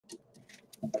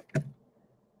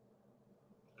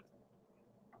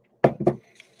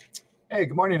Hey,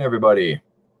 good morning, everybody,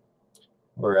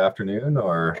 or afternoon,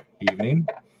 or evening.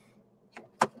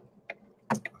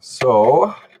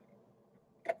 So,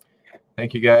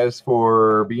 thank you guys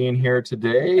for being here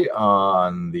today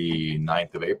on the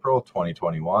 9th of April,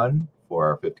 2021 for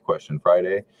our 5th Question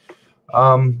Friday.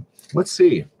 Let's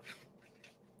see.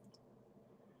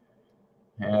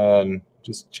 And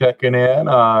just checking in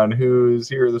on who's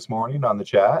here this morning on the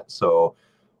chat. So,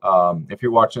 if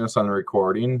you're watching us on the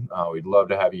recording, we'd love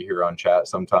to have you here on chat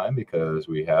sometime because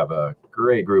we have a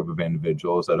great group of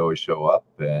individuals that always show up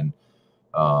and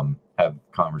have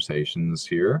conversations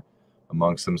here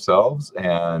amongst themselves.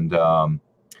 And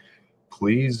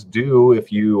please do,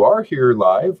 if you are here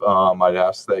live, I'd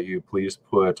ask that you please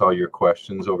put all your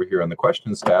questions over here on the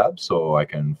questions tab so I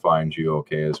can find you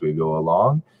okay as we go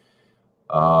along.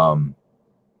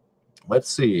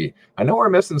 Let's see. I know we're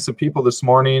missing some people this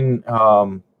morning.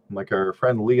 Like our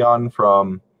friend Leon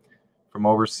from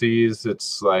overseas.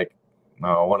 It's like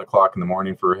 1 o'clock in the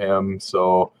morning for him.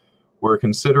 So we're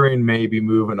considering maybe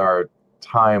moving our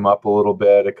time up a little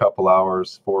bit, a couple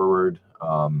hours forward.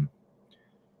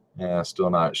 Yeah, still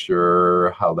not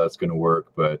sure how that's going to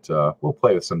work, but we'll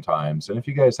play with some times. And if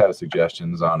you guys have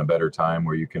suggestions on a better time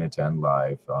where you can attend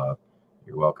live,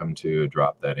 you're welcome to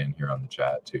drop that in here on the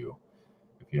chat too,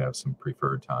 if you have some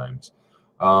preferred times.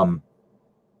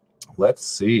 Let's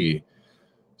see.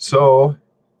 So,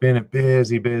 been a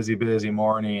busy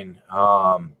morning.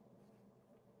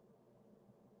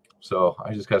 So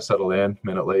I just got settled in,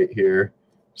 minute late here.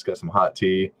 Just got some hot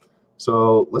tea.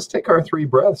 So let's take our 3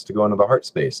 breaths to go into the heart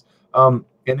space. And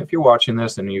if you're watching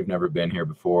this and you've never been here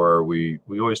before, we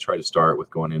always try to start with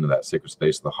going into that sacred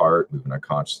space of the heart, moving our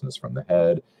consciousness from the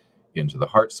head into the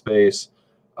heart space.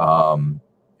 And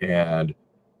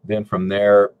then from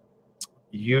there,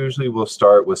 usually we'll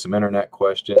start with some internet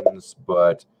questions,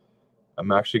 but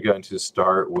I'm actually going to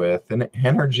start with an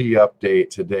energy update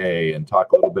today and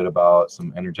talk a little bit about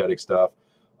some energetic stuff.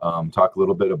 Talk a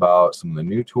little bit about some of the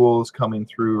new tools coming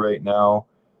through right now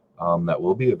that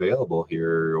will be available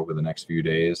here over the next few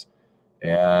days.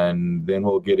 And then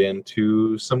we'll get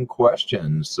into some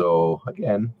questions. So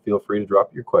again, feel free to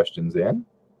drop your questions in.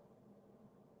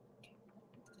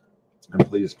 And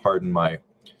please pardon my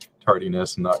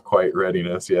tardiness, not quite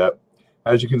readiness yet.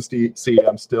 As you can see,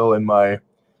 I'm still in my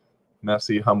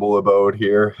messy, humble abode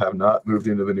here. Have not moved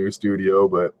into the new studio,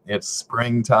 but it's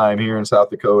springtime here in South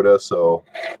Dakota, so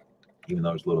even though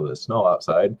there's a little bit of snow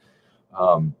outside,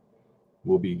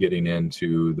 we'll be getting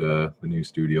into the new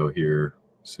studio here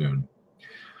soon.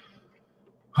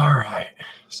 All right,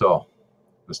 so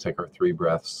let's take our 3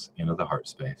 breaths into the heart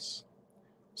space.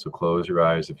 So close your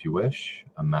eyes if you wish.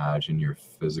 Imagine your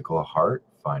physical heart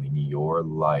finding your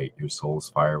light, your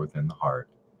soul's fire within the heart.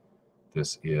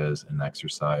 This is an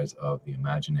exercise of the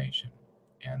imagination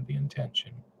and the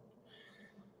intention.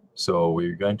 So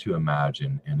we're going to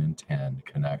imagine and intend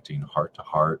connecting heart to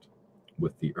heart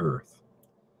with the earth.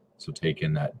 So take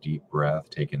in that deep breath,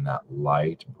 take in that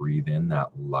light, breathe in that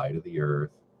light of the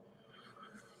earth,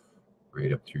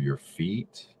 right up through your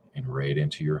feet and right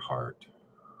into your heart.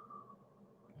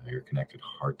 Now you're connected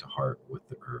heart to heart with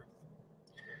the earth.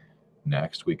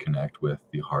 Next, we connect with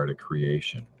the heart of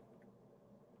creation.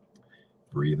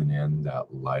 Breathing in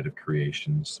that light of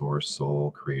creation, source, soul,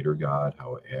 creator, God,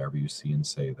 however you see and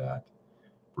say that.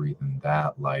 Breathing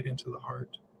that light into the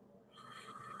heart.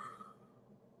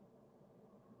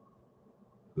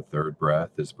 The 3rd breath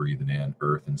is breathing in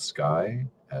earth and sky.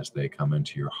 As they come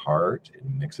into your heart, it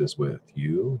mixes with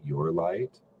you, your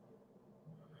light.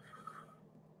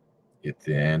 It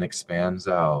then expands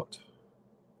out,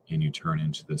 and you turn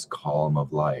into this column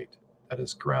of light that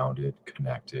is grounded,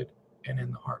 connected, and in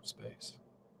the heart space.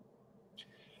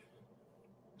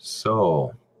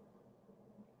 So,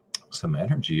 some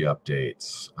energy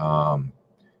updates. I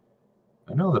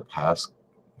know the past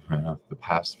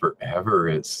forever,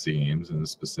 it seems, and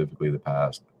specifically the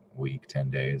past week,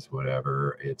 10 days,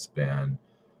 whatever, it's been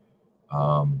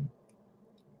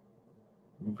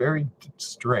very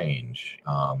strange,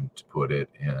 to put it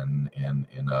in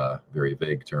a very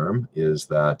vague term, is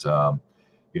that a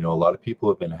lot of people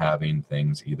have been having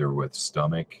things either with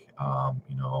stomach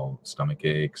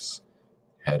aches,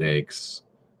 headaches.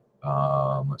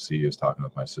 Let's see, I was talking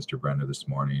with my sister Brenda this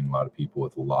morning. A lot of people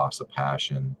with loss of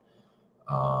passion.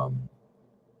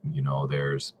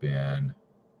 There's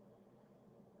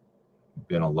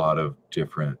been a lot of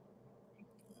different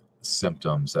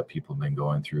symptoms that people have been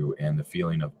going through, and the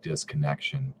feeling of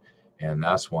disconnection. And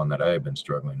that's one that I've been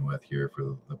struggling with here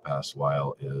for the past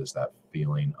while, is that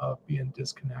feeling of being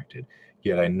disconnected.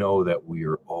 Yet I know that we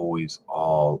are always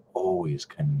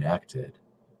connected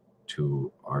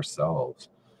to ourselves.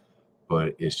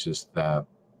 but it's just that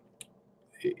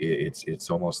it's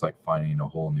almost like finding a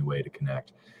whole new way to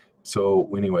connect. So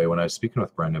anyway, when I was speaking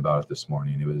with Brenda about it this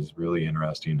morning, it was really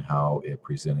interesting how it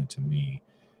presented to me.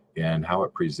 And how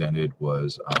it presented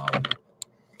was pardon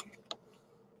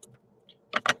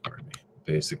me,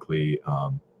 basically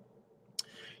how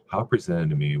it presented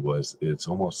to me was, it's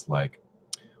almost like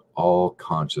all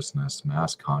consciousness,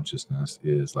 mass consciousness,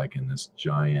 is like in this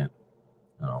giant,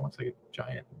 I don't know, it's like a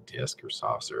giant disc or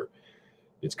saucer.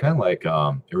 It's kind of like,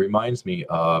 it reminds me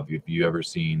of, if you ever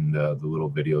seen the little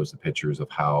videos, the pictures of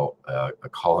how a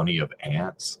colony of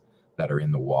ants that are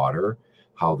in the water,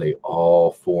 how they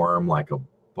all form like a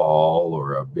ball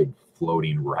or a big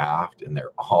floating raft, and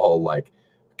they're all like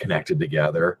connected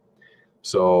together.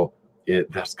 So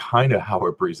that's kind of how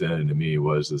it presented to me,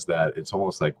 is that it's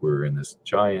almost like we're in this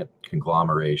giant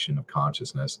conglomeration of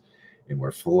consciousness, and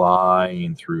we're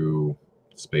flying through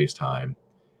space-time,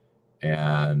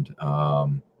 and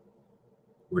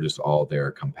we're just all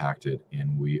there compacted,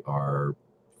 and we are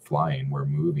flying, we're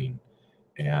moving,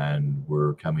 and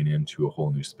we're coming into a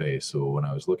whole new space. So when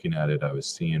I was looking at it, I was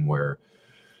seeing where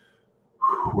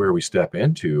we step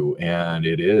into, and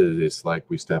it's like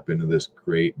we step into this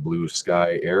great blue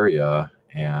sky area,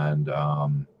 and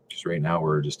just right now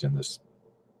we're just in this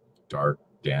dark,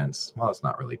 dense, well, it's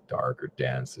not really dark or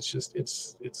dense, it's just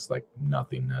it's like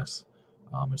nothingness.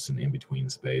 It's an in-between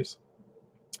space,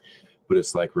 but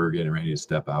it's like we're getting ready to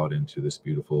step out into this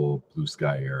beautiful blue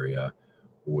sky area,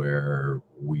 where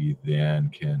we then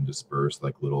can disperse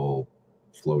like little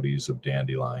floaties of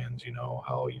dandelions. You know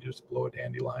how you just blow a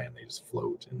dandelion, they just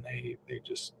float, and they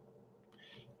just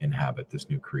inhabit this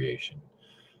new creation.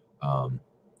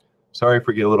 Sorry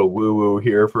for getting a little woo-woo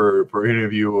here for any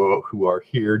of you who are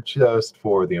here just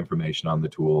for the information on the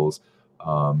tools.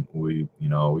 We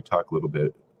talk a little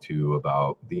bit too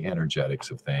about the energetics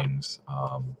of things.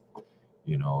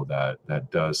 That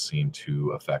does seem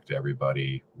to affect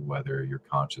everybody, whether you're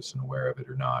conscious and aware of it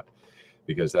or not.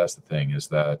 Because that's the thing, is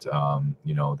that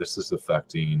this is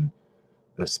affecting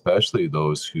especially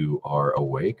those who are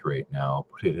awake right now,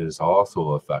 but it is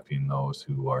also affecting those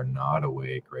who are not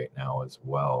awake right now as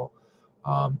well.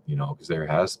 Because there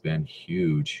has been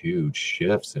huge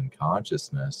shifts in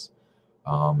consciousness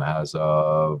as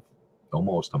of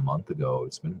almost a month ago.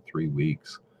 It's been 3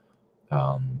 weeks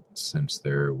since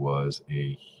there was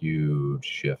a huge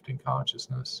shift in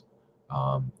consciousness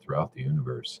throughout the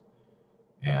universe.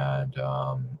 And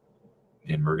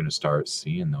we're going to start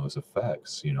seeing those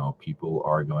effects. People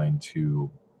are they're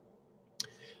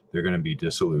going to be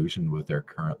disillusioned with their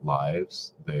current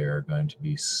lives. They're going to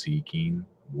be seeking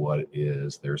what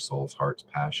is their soul's heart's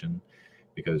passion,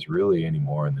 because really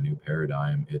anymore in the new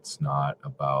paradigm, it's not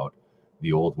about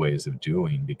the old ways of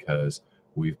doing, because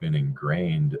we've been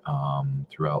ingrained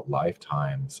throughout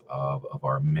lifetimes of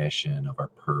our mission, of our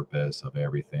purpose, of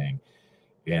everything.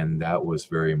 And that was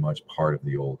very much part of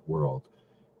the old world.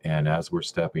 And as we're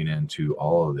stepping into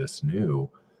all of this new,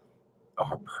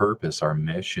 our purpose, our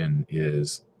mission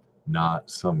is not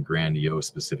some grandiose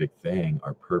specific thing.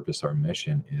 Our purpose, our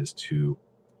mission is to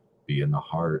be in the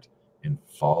heart and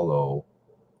follow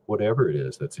whatever it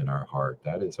is that's in our heart.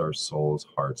 That is our soul's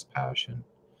heart's passion.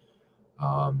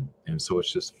 And so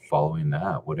it's just following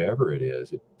that, whatever it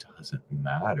is. It doesn't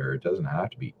matter. It doesn't have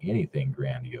to be anything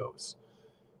grandiose.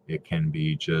 It can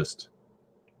be just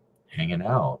hanging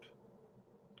out,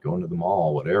 going to the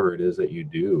mall, whatever it is that you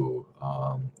do.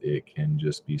 It can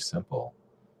just be simple.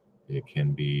 It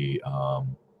can be, a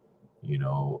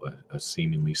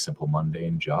seemingly simple,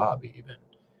 mundane job even.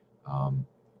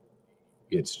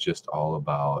 It's just all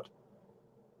about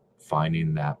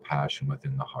finding that passion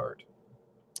within the heart.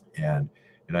 And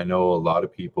I know a lot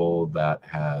of people that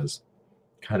has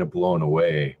kind of blown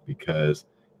away, because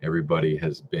everybody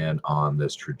has been on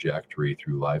this trajectory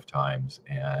through lifetimes,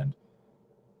 and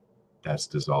that's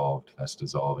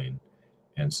dissolving.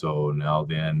 And so now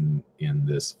then, in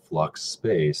this flux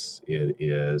space, it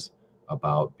is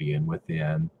about being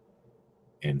within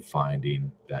and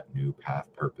finding that new path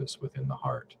purpose within the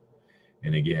heart.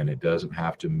 And again, it doesn't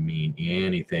have to mean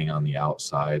anything on the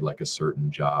outside, like a certain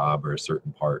job or a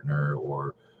certain partner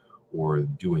or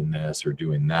doing this or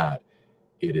doing that.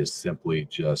 It is simply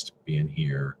just being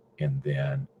here and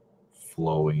then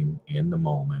flowing in the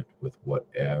moment with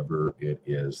whatever it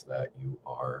is that you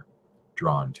are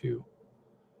drawn to.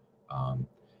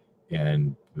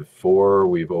 And before,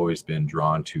 we've always been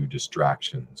drawn to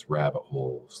distractions, rabbit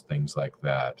holes, things like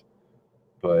that.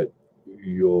 But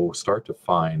you'll start to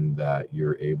find that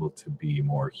you're able to be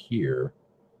more here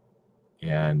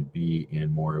and be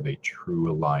in more of a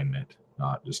true alignment,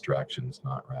 not distractions,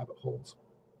 not rabbit holes.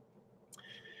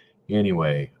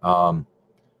 Anyway,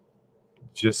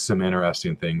 just some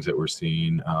interesting things that we're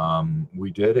seeing.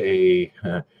 We did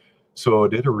so I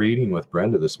did a reading with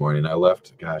Brenda this morning. I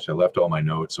left all my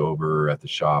notes over at the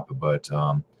shop, but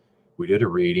we did a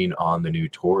reading on the new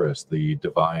Torus, the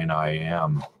Divine I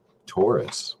Am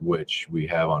Torus, which we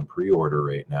have on pre-order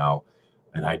right now.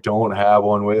 And I don't have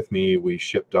one with me. We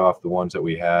shipped off the ones that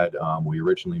we had. We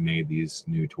originally made these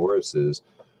new Toruses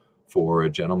for a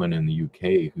gentleman in the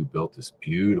UK who built this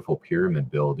beautiful pyramid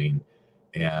building.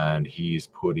 And he's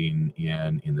putting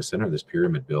in the center of this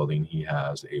pyramid building, he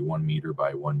has a 1 meter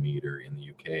by 1 meter in the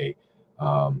UK,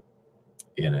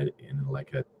 in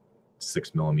like a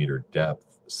 6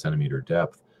 centimeter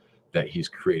depth, that he's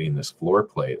creating this floor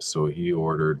plate. So he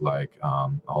ordered like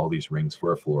all these rings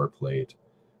for a floor plate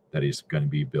that he's going to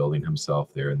be building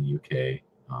himself there in the UK.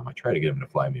 I try to get him to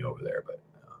fly me over there, but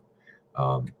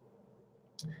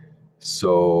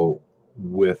so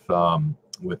with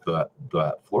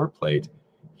that floor plate,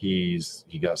 he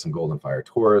got some golden fire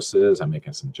Tauruses. I'm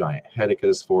making some giant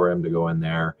Hedicas for him to go in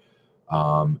there,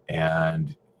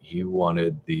 and he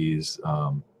wanted these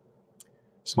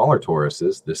smaller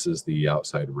Tauruses. This is the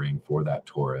outside ring for that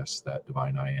Torus, that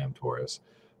Divine I Am Torus.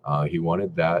 He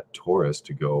wanted that Torus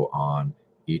to go on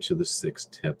each of the 6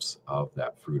 tips of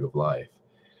that fruit of life.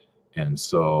 And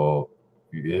so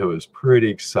it was pretty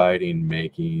exciting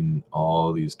making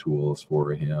all these tools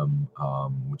for him,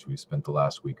 which we spent the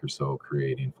last week or so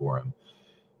creating for him.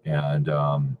 And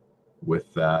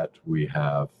with that, we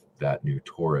have that new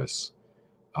Torus.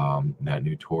 That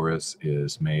new Torus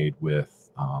is made with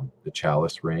the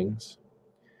Chalice rings.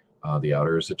 The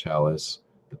outer is the Chalice,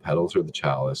 the petals are the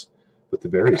Chalice, but the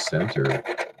very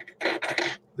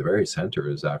center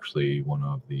is actually one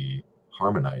of the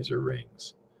Harmonizer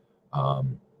rings.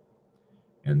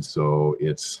 And so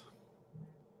it's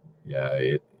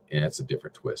a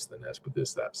different twist than this, but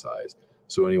this that size.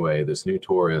 So anyway, this new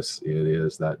Torus, it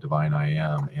is that Divine I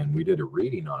Am, and we did a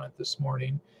reading on it this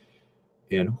morning.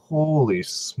 And holy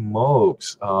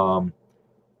smokes,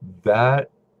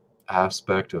 that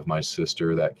aspect of my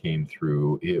sister that came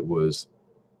through, it was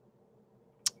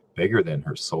bigger than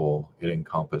her soul. It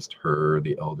encompassed her,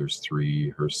 the Elders 3,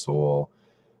 her soul,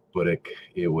 but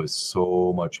it was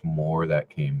so much more that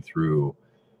came through.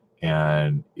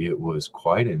 And it was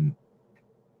quite an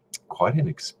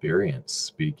experience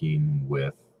speaking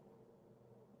with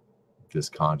this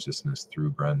consciousness through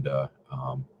Brenda.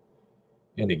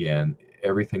 And again,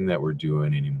 everything that we're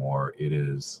doing anymore,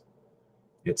 it's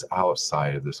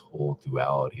outside of this whole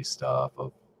duality stuff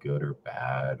of good or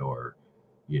bad, or,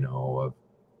 of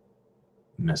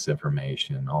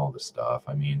misinformation, all the stuff.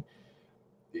 I mean,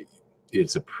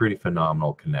 it's a pretty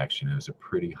phenomenal connection. It was a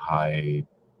pretty high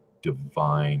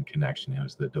divine connection. It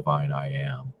was the Divine I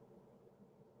Am.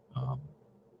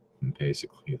 And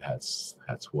basically that's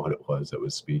what it was that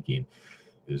was speaking,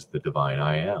 is the Divine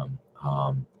I Am.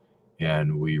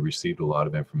 And we received a lot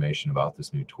of information about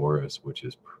this new Torus, which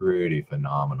is pretty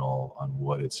phenomenal on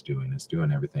what it's doing. It's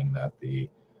doing everything that the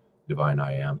Divine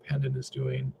I Am Pendant is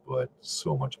doing, but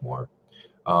so much more.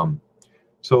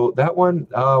 So that one,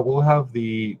 we'll have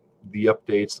the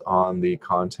updates on the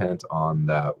content on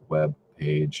that web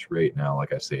page right now.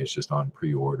 Like I say, it's just on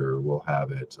pre-order. We'll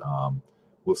have it.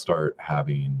 We'll start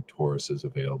having Tauruses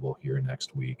available here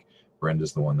next week.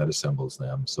 Brenda's the one that assembles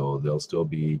them, so they'll still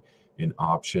be an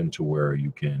option to where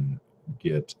you can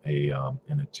get an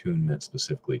attunement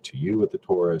specifically to you with the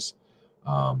Torus.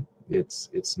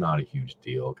 It's not a huge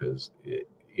deal because it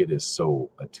is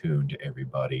so attuned to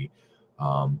everybody.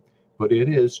 But it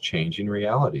is changing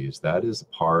realities. That is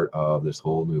part of this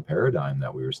whole new paradigm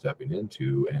that we were stepping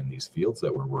into, and these fields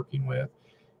that we're working with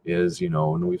is,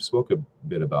 and we've spoken a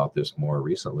bit about this more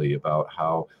recently, about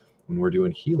how when we're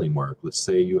doing healing work, let's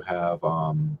say you have,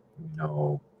 a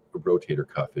rotator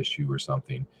cuff issue or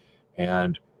something,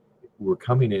 and we're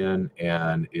coming in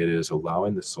and it is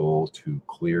allowing the soul to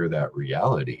clear that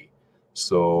reality.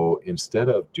 So instead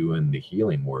of doing the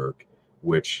healing work,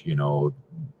 which,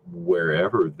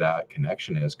 wherever that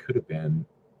connection is, could have been,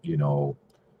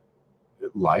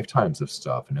 lifetimes of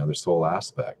stuff, another soul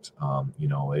aspect.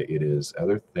 It is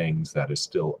other things that is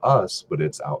still us, but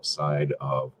it's outside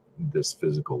of this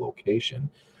physical location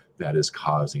that is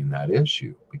causing that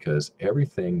issue, because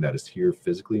everything that is here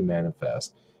physically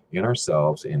manifest in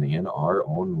ourselves and in our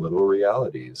own little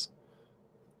realities,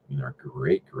 in our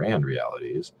great grand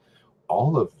realities,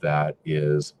 all of that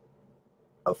is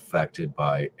affected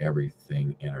by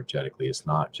everything energetically. It's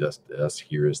not just us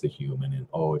here as the human and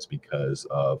it's because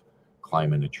of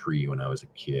climbing a tree when I was a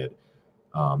kid.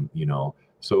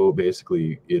 So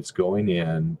basically, it's going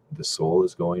in, the soul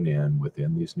is going in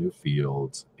within these new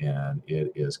fields, and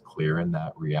it is clearing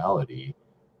that reality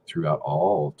throughout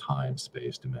all time,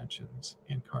 space, dimensions,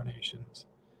 incarnations,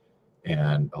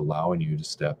 and allowing you to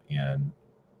step in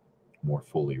more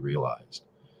fully realized.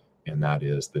 And that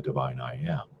is the Divine I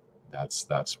Am.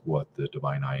 That's what the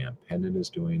Divine I Am Pendant is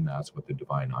doing. That's what the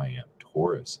Divine I Am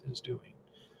Torus is doing,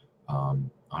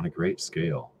 on a great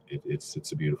scale.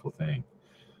 It's a beautiful thing.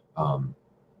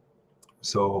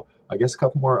 So I guess a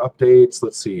couple more updates.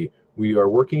 Let's see. We are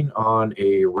working on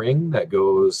a ring that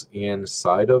goes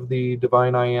inside of the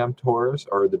Divine I Am Torus,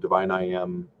 or the Divine I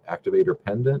Am Activator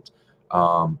Pendant.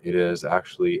 It is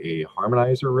actually a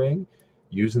Harmonizer ring.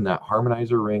 Using that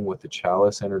Harmonizer ring with the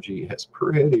Chalice energy is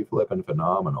pretty flippin'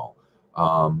 phenomenal.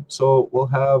 So we'll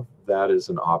have that as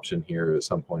an option here at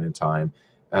some point in time,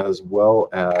 as well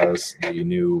as the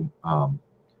new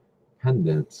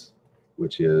pendant,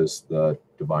 which is the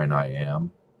Divine I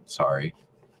Am. Sorry,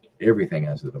 everything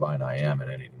has the Divine I Am in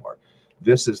it anymore.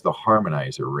 This is the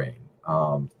Harmonizer ring.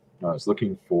 I was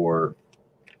looking for,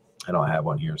 I don't have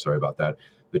one here, sorry about that.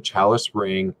 The Chalice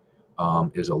ring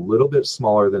is a little bit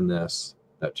smaller than this,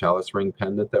 that Chalice ring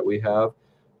pendant that we have.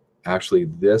 Actually,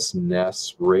 this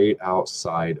nests right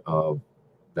outside of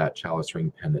that Chalice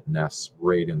ring pendant, nests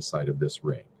right inside of this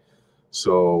ring.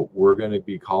 So we're going to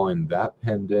be calling that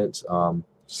pendant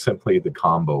simply the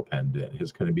combo pendant.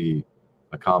 It's going to be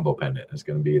a combo pendant. It's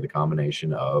going to be the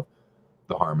combination of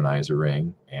the Harmonizer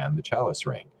ring and the Chalice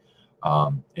ring.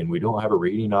 And we don't have a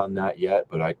reading on that yet,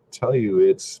 but I tell you,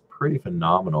 it's pretty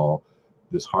phenomenal,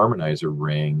 this Harmonizer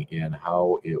ring, and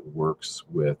how it works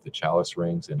with the Chalice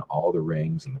rings and all the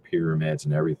rings and the pyramids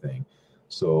and everything.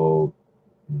 So,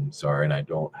 sorry, and I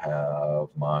don't have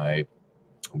my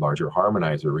larger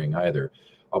Harmonizer ring either.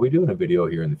 I'll be doing a video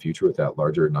here in the future with that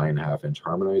larger 9.5-inch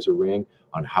Harmonizer ring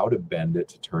on how to bend it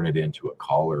to turn it into a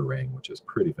collar ring, which is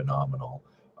pretty phenomenal.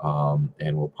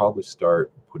 And we'll probably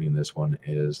start putting this one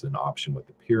as an option with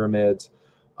the pyramids.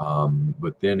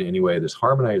 But then anyway, this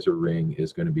Harmonizer ring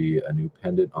is going to be a new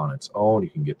pendant on its own. You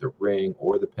can get the ring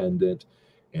or the pendant,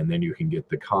 and then you can get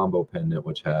the combo pendant,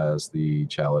 which has the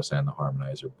Chalice and the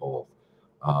Harmonizer both.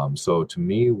 So to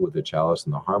me, with the Chalice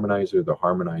and the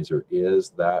Harmonizer is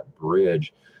that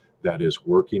bridge that is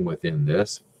working within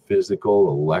this physical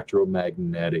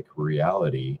electromagnetic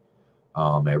reality.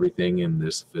 Everything in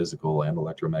this physical and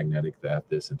electromagnetic that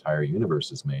this entire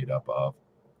universe is made up of.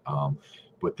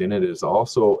 But then it is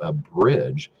also a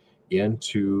bridge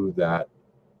into that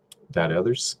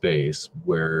other space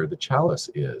where the Chalice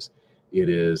is. It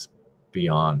is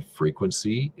beyond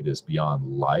frequency. It is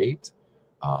beyond light.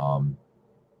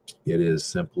 It is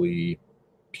simply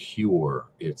pure.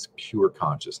 It's pure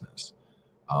consciousness.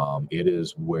 It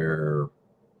is where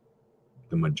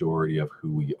the majority of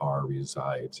who we are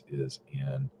resides, is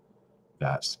in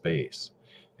that space.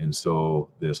 And so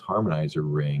this Harmonizer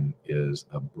ring is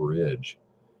a bridge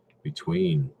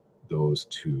between those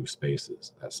two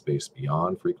spaces, that space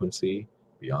beyond frequency,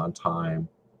 beyond time,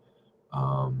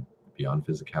 beyond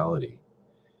physicality,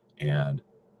 and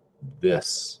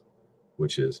this,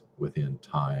 which is within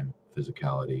time,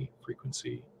 physicality,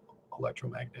 frequency,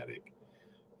 electromagnetic.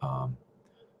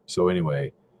 So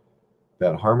anyway,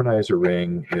 that Harmonizer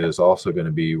ring is also going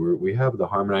to be, we have the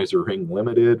Harmonizer ring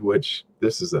limited, which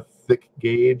this is a thick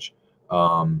gauge.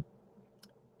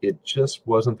 It just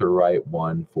wasn't the right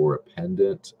one for a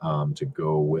pendant to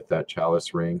go with that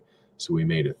Chalice ring. So we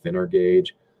made a thinner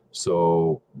gauge.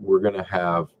 So we're going to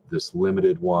have this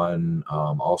limited one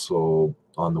also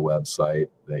on the website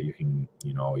that you can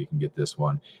get this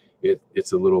one.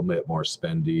 It's a little bit more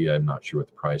spendy. I'm not sure what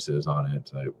the price is on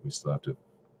it. We still have to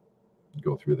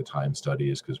go through the time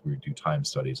studies, because we do time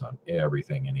studies on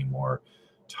everything anymore,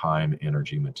 time,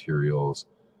 energy, materials.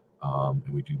 And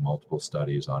we do multiple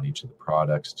studies on each of the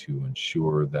products to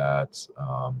ensure that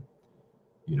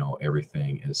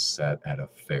everything is set at a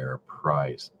fair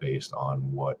price based on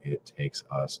what it takes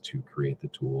us to create the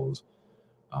tools,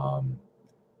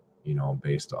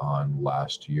 based on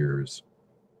last year's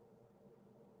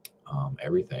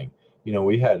everything.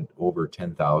 We had over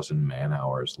 10,000 man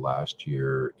hours last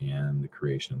year in the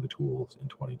creation of the tools in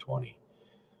 2020.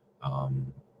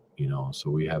 So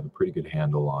we have a pretty good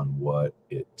handle on what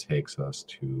it takes us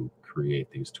to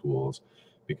create these tools,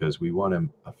 because we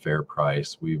want a fair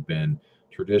price. We've been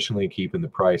traditionally keeping the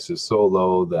prices so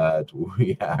low that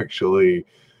we actually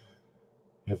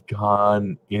have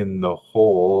gone in the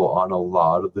hole on a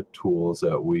lot of the tools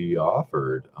that we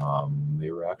offered. They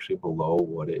were actually below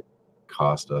what it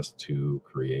cost us to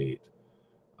create.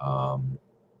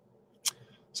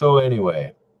 So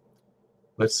anyway,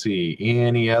 let's see,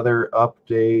 any other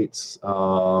updates?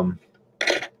 I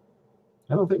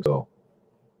don't think so.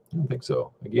 I don't think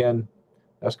so. Again,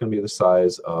 that's going to be the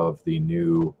size of the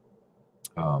new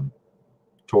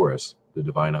Torus, the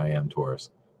Divine I Am Torus.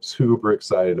 Super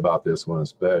excited about this one,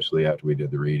 especially after we did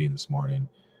the reading this morning.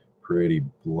 Pretty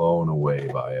blown away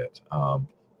by it. All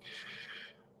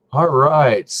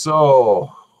right,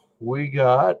 so we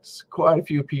got quite a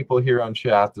few people here on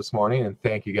chat this morning, and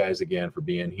thank you guys again for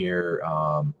being here.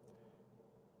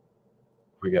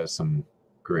 We got some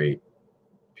great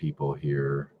people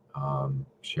here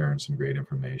sharing some great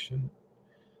information.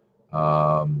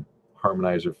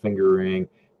 Harmonizer finger ring.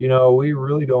 You know, we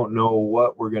really don't know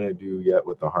what we're going to do yet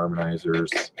with the harmonizers,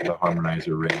 the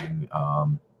harmonizer ring.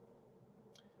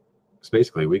 So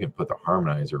basically, we can put the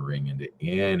harmonizer ring into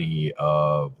any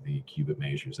of the cubit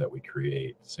measures that we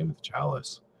create. Same with the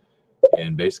chalice.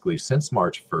 And basically, since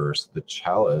March 1st, the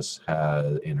chalice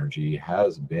energy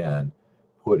has been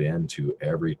put into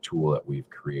every tool that we've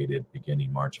created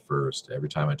beginning March 1st. Every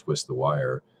time I twist the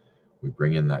wire, we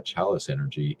bring in that chalice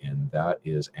energy, and that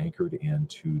is anchored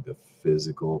into the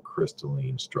physical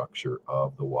crystalline structure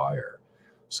of the wire.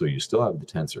 So you still have the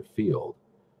tensor field,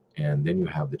 and then you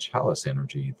have the chalice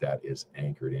energy that is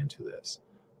anchored into this.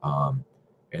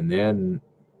 And then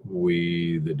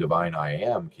the Divine I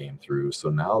Am came through.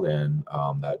 So now then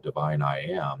that Divine I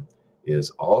Am is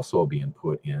also being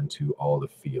put into all the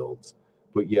fields,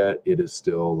 but yet it is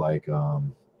still like,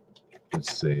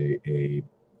 let's say a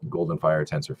golden fire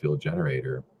tensor field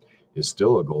generator is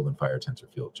still a golden fire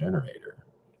tensor field generator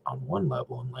on one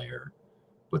level and layer,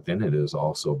 but then it is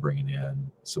also bringing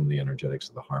in some of the energetics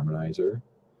of the harmonizer,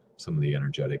 some of the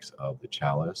energetics of the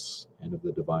chalice, and of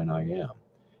the Divine I Am.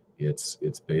 It's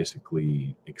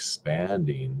basically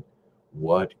expanding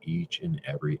what each and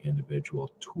every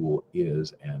individual tool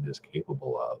is and is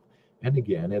capable of. And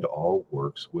again, it all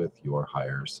works with your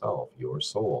higher self. Your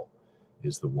soul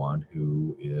is the one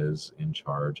who is in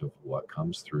charge of what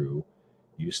comes through.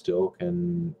 You still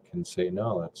can say,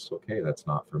 no, that's okay, that's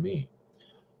not for me.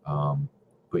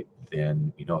 But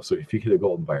then, you know, so if you get a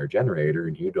golden fire generator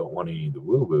and you don't want any of the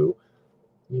woo-woo,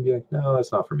 you'd be like, no,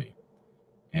 that's not for me.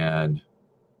 And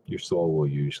your soul will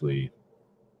usually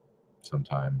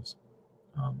sometimes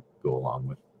go along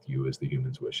with you as the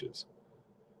human's wishes.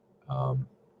 The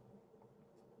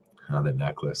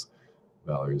necklace,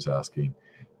 Valerie's asking.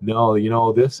 No, you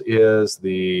know, this is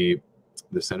the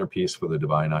centerpiece for the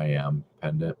Divine I Am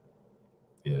Pendant,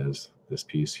 is this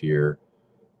piece here.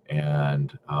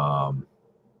 And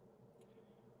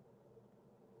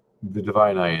the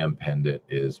Divine I Am Pendant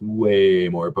is way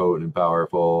more potent and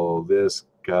powerful. This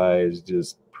guy's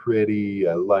just pretty.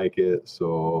 I like it,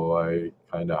 so I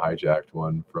kind of hijacked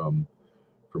one from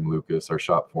Lucas, our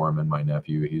shop foreman, my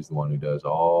nephew. He's the one who does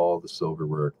all the silver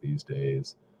work these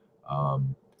days.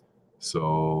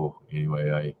 So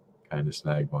anyway, I kind of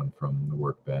snagged one from the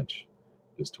workbench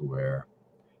just to wear.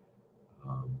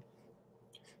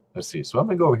 Let's see. So I'm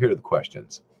going to go over here to the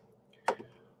questions.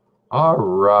 All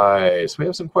right. So we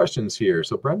have some questions here.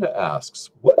 So Brenda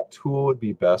asks, what tool would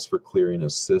be best for clearing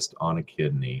a cyst on a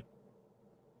kidney?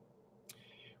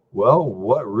 Well,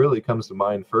 what really comes to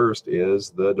mind first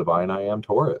is the Divine I Am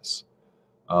Torus.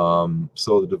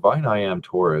 So the Divine I Am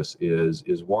Torus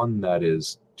is one that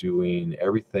is doing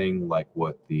everything like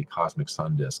what the Cosmic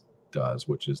Sun Disk does,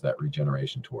 which is that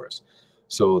regeneration Torus.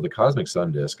 So the Cosmic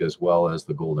Sun Disk, as well as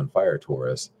the Golden Fire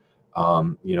Torus,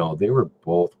 you know, they were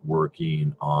both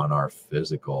working on our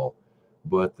physical,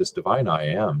 but this Divine I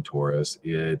Am Torus,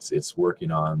 it's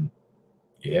working on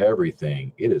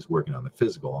everything. It is working on the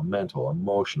physical, mental,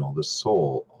 emotional, the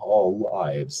soul, all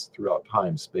lives throughout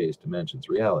time, space, dimensions,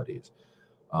 realities.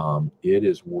 It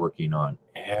is working on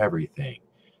everything.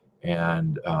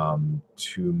 And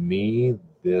to me,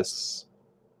 this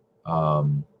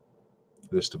Divine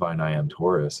I Am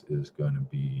Torus is going to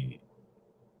be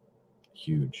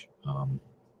huge.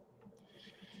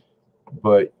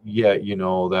 But yeah, you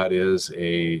know, that is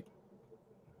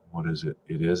what is it?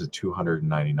 It is a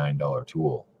 $299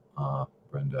 tool,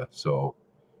 Brenda. So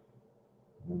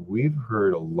we've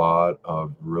heard a lot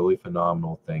of really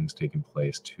phenomenal things taking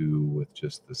place too with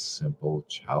just the simple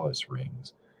chalice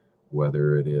rings,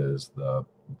 whether it is the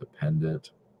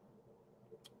pendant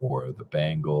or the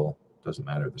bangle, doesn't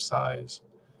matter the size.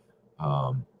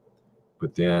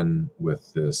 But then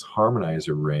with this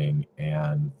harmonizer ring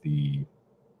and the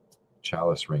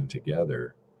chalice ring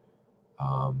together,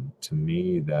 to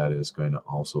me, that is going to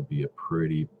also be a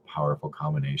pretty powerful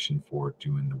combination for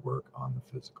doing the work on the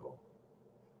physical.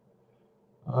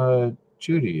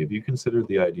 Judy, have you considered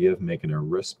the idea of making a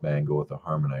wrist bangle with a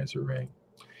harmonizer ring?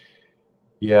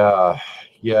 Yeah,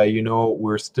 yeah, you know,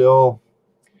 we're still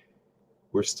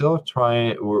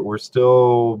trying, we're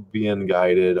still being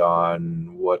guided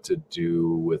on what to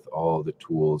do with all the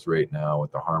tools right now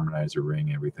with the harmonizer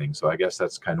ring, everything. So I guess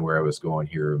that's kind of where I was going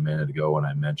here a minute ago when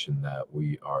I mentioned that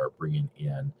we are bringing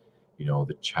in, you know,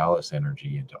 the chalice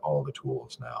energy into all the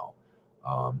tools now,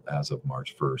 as of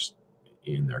March 1st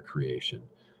in their creation.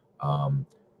 Um,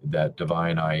 that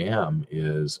Divine I Am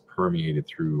is permeated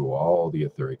through all the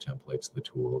etheric templates of the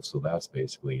tools. So that's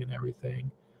basically in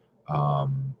everything.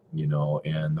 You know,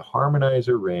 and the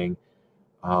harmonizer ring,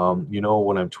 you know,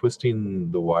 when I'm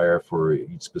twisting the wire for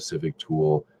each specific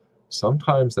tool,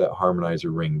 sometimes that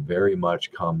harmonizer ring very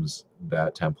much comes,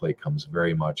 that template comes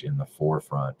very much in the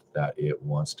forefront that it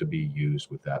wants to be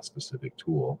used with that specific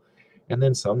tool. And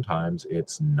then sometimes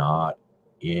it's not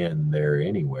in there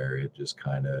anywhere. It just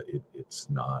kind of, it's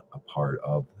not a part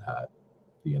of that,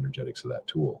 the energetics of that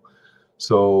tool.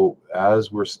 So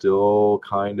as we're still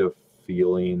kind of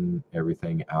feeling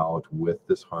everything out with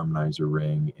this harmonizer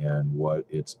ring and what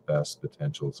its best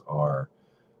potentials are,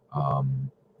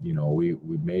 you know,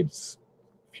 we've made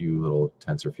few little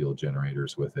tensor field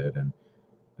generators with it, and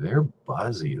they're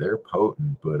buzzy, they're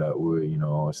potent, but we, you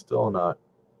know, still not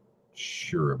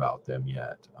sure about them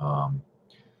yet.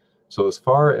 So as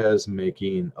far as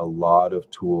making a lot of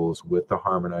tools with the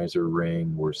harmonizer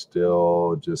ring, we're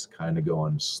still just kind of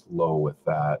going slow with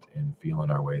that and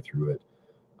feeling our way through it.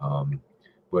 Um,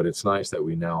 but it's nice that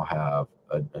we now have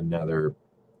another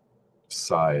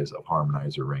size of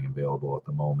harmonizer ring available at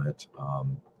the moment.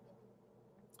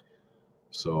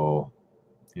 So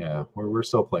yeah, we're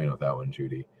still playing with that one,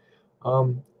 Judy.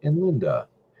 And Linda,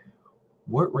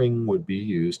 what ring would be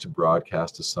used to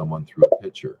broadcast to someone through a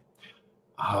picture?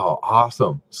 Oh,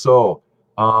 awesome. So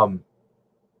the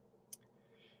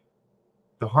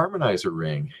harmonizer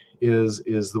ring is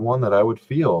the one that I would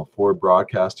feel for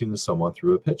broadcasting to someone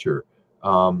through a picture.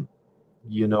 Um,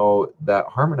 you know, that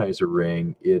harmonizer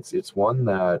ring, it's one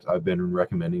that I've been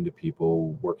recommending to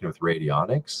people working with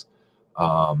radionics.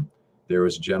 Um, there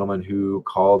was a gentleman who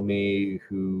called me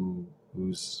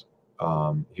who's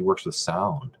he works with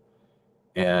sound,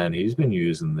 and he's been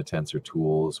using the tensor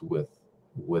tools with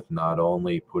not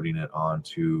only putting it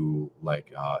onto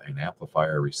like an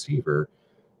amplifier receiver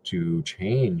to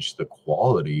change the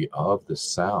quality of the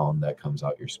sound that comes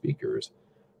out your speakers.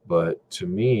 But to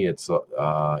me, it's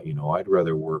you know, I'd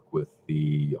rather work with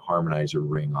the harmonizer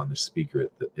ring on the speaker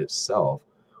itself,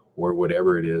 or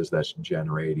whatever it is that's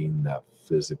generating that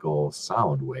physical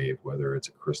sound wave, whether it's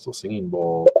a crystal singing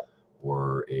bowl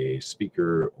or a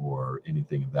speaker or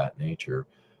anything of that nature.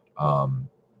 Um,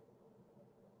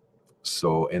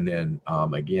 so, and then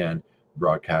again,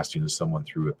 broadcasting to someone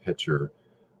through a picture,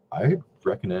 I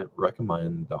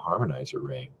recommend the harmonizer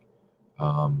ring.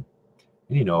 Um,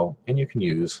 and, you know, and you can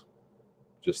use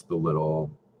just the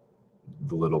little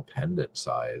pendant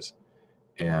size,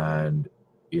 and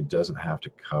it doesn't have to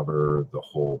cover the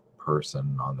whole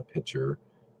person on the picture.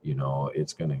 You know,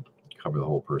 it's going to cover the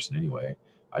whole person anyway.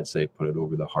 I'd say put it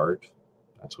over the heart.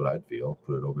 That's what I'd feel.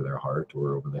 Put it over their heart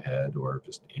or over the head or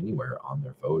just anywhere on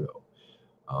their photo,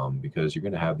 because you're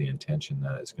going to have the intention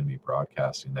that it's going to be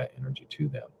broadcasting that energy to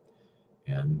them,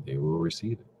 and they will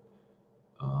receive it.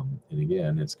 And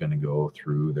again, it's going to go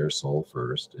through their soul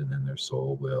first, and then their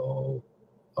soul will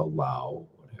allow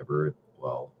whatever,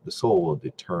 well, the soul will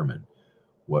determine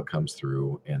what comes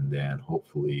through, and then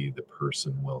hopefully the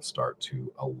person will start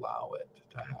to allow it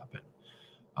to happen.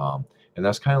 And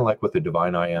that's kind of like with the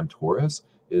Divine I Am Torus,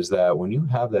 is that when you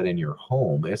have that in your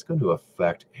home, it's going to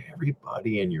affect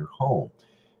everybody in your home.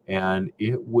 And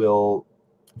it will,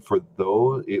 for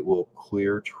those, it will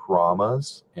clear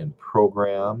traumas and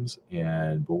programs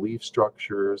and belief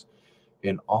structures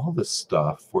and all the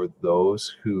stuff for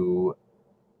those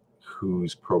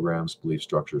whose programs, belief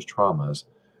structures, traumas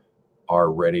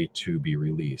are ready to be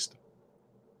released,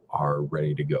 are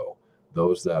ready to go.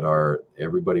 Those that are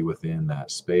everybody within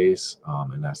that space,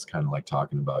 and that's kind of like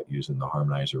talking about using the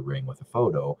harmonizer ring with a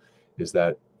photo, is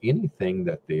that anything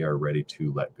that they are ready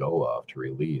to let go of, to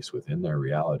release within their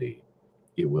reality,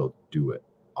 it will do it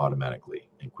automatically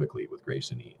and quickly with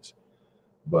grace and ease.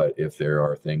 But if there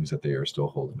are things that they are still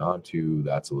holding on to,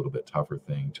 that's a little bit tougher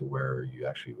thing, to where you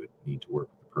actually would need to work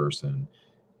with the person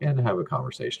and have a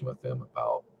conversation with them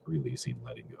about releasing,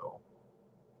 letting go.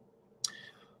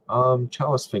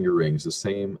 Chalice finger rings, the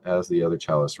same as the other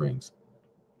chalice rings.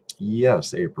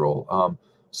 Yes, April.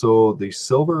 So the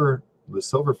silver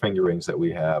finger rings that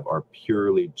we have are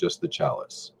purely just the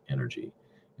chalice energy.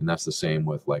 And that's the same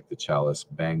with like the chalice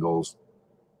bangles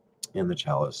and the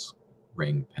chalice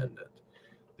ring pendant.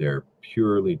 They're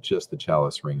purely just the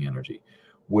chalice ring energy.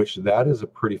 which that is a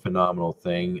pretty phenomenal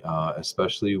thing,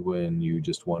 especially when you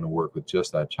just want to work with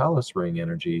just that chalice ring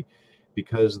energy,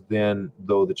 because then,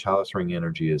 though the chalice ring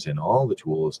energy is in all the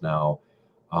tools now,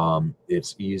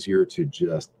 it's easier to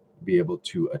just be able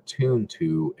to attune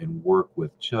to and work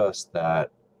with just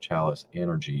that chalice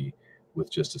energy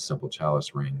with just a simple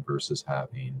chalice ring versus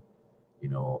having, you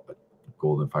know, a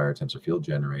golden fire tensor field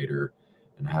generator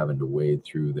and having to wade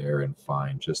through there and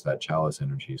find just that chalice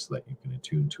energy so that you can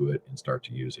attune to it and start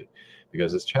to use it.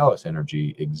 Because this chalice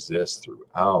energy exists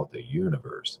throughout the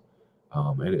universe.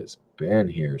 It has been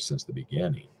here since the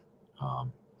beginning.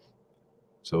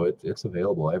 So it's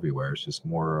available everywhere. It's just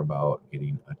more about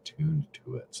getting attuned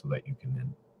to it so that you can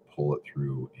then pull it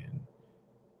through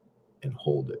and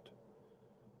hold it.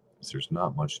 Because there's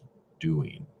not much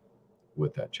doing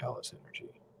with that chalice energy.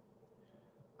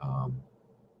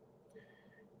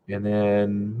 And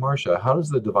then, Marcia, how does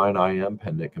the Divine I Am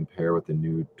Pendant compare with the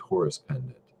new Torus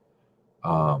Pendant?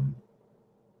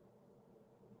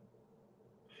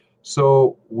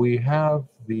 So we have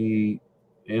the,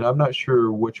 and I'm not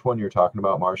sure which one you're talking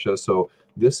about, Marcia. So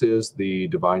this is the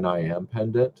Divine I Am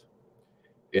Pendant.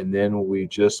 And then we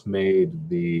just made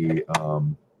the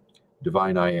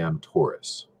Divine I Am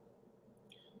Torus.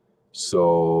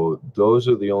 So those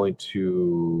are the only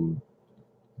two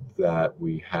that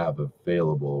we have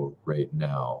available right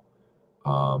now,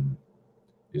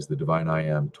 is the Divine I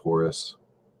Am Torus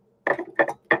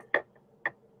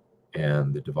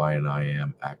and the Divine I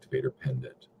Am Activator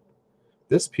Pendant.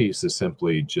 This piece is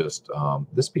simply just,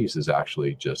 this piece is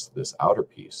actually just this outer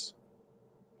piece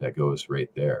that goes right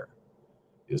there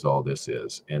is all this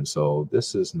is. And so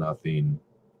this is nothing,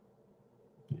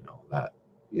 you know, that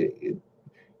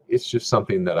it's just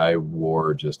something that I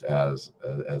wore just as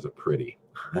a pretty,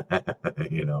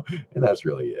 you know, and that's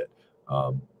really it.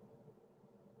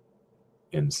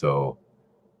 And so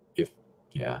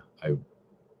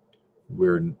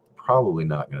we're probably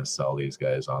not going to sell these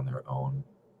guys on their own.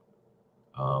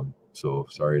 So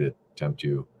sorry to tempt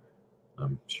you.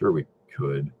 I'm sure we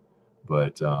could,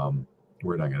 but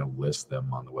we're not going to list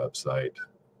them on the website.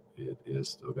 It is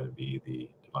still going to be the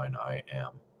Divine I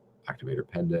Am Activator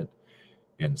Pendant.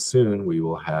 And soon we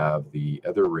will have the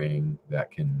other ring that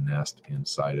can nest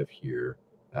inside of here,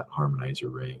 that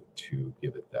Harmonizer ring, to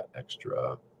give it that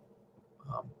extra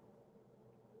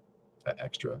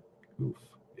oof.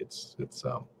 It's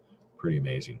pretty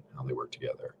amazing how they work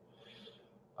together.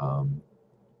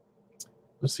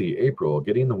 Let's see, April,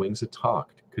 getting the Wings of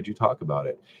Tok. Could you talk about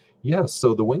it? Yes,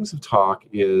 so the Wings of Tok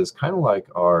is kind of like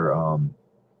our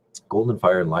golden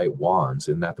fire and light wands,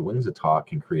 in that the Wings of Tok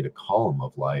can create a column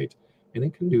of light, and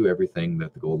it can do everything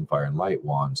that the golden fire and light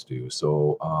wands do.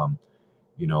 So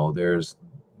you know, there's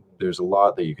a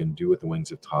lot that you can do with the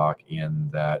Wings of Tok, in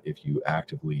that if you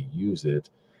actively use it,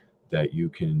 that you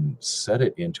can set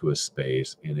it into a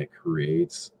space and it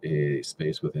creates a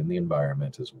space within the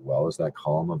environment as well as that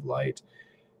column of light,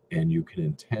 and you can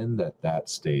intend that that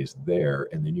stays there,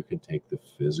 and then you can take the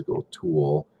physical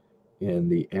tool in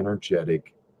the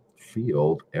energetic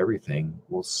field, everything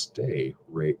will stay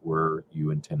right where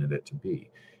you intended it to be.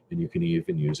 And you can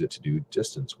even use it to do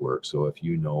distance work. So if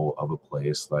you know of a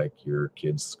place like your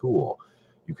kid's school,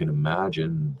 you can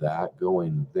imagine that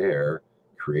going there,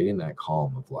 creating that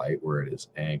column of light where it is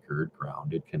anchored,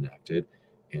 grounded, connected,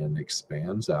 and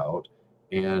expands out,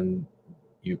 and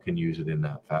you can use it in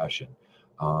that fashion.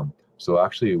 So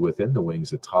actually within the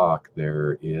Wings of Tok,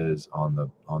 there is on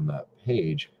that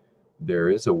page, there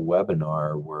is a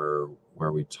webinar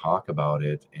where we talk about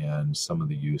it and some of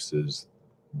the uses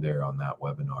there on that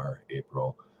webinar,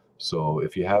 April. So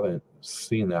if you haven't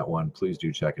seen that one, please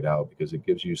do check it out, because it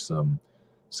gives you some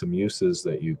uses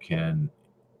that you can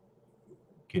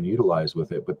utilize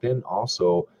with it. But then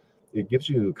also it gives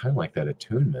you kind of like that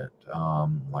attunement,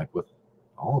 like with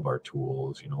all of our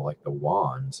tools, you know, like the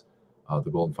wands, the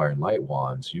golden fire and light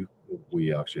wands.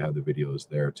 We actually have the videos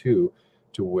there too,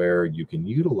 to where you can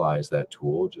utilize that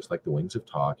tool just like the Wings of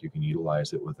Tok. You can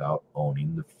utilize it without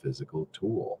owning the physical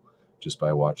tool, just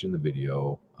by watching the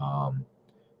video,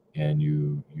 and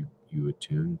you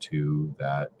attune to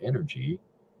that energy.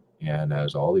 And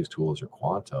as all these tools are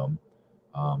quantum,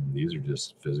 these are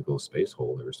just physical space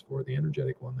holders for the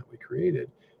energetic one that we created.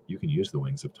 You can use the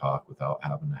Wings of Tok without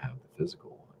having to have the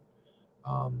physical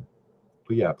one.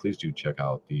 But yeah, please do check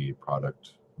out the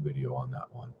product video on that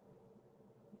one.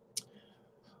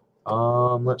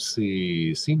 Let's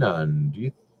see. Sinan, do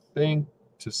you think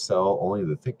to sell only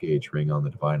the thick gauge ring on the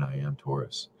Divine I Am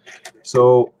Torus?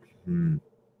 So,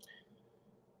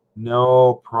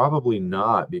 no, probably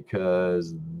not,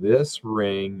 because this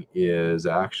ring is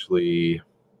actually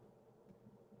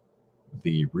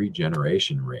the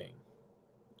regeneration ring,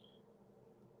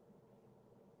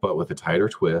 but with a tighter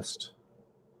twist,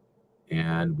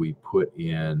 and we put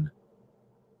in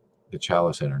the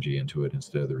chalice energy into it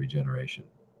instead of the regeneration.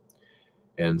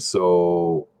 And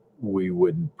so we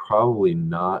would probably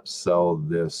not sell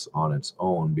this on its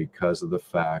own because of the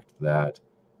fact that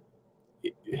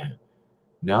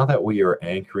now that we are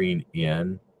anchoring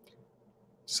in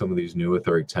some of these new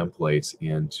etheric templates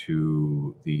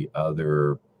into the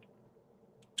other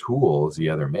tools, the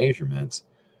other measurements,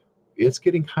 it's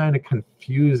getting kind of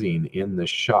confusing in the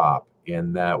shop,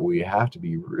 in that we have to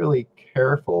be really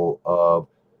careful of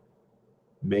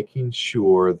making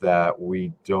sure that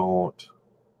we don't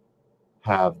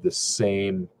have the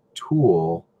same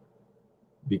tool,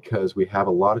 because we have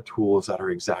a lot of tools that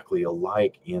are exactly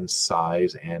alike in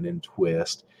size and in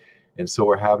twist. And so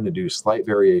we're having to do slight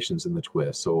variations in the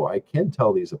twist. So I can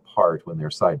tell these apart when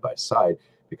they're side by side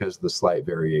because of the slight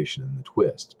variation in the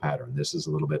twist pattern. This is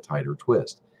a little bit tighter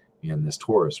twist in this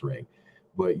Torus ring,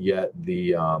 but yet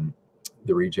the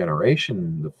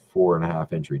regeneration, the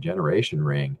 4.5-inch regeneration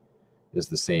ring, is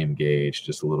the same gauge,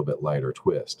 just a little bit lighter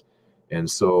twist. And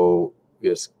so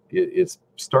it's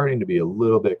starting to be a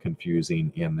little bit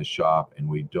confusing in the shop, and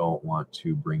we don't want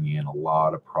to bring in a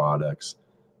lot of products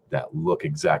that look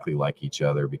exactly like each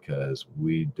other because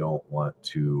we don't want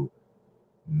to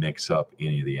mix up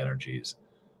any of the energies.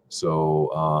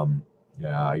 So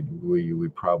yeah, we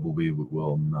probably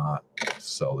will not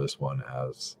sell this one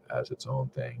as its own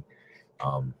thing.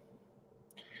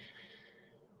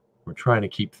 We're trying to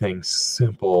keep things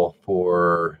simple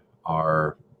for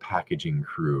our packaging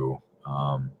crew,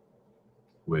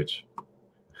 which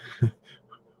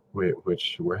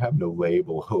we're having to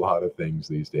label a lot of things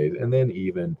these days. And then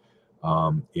even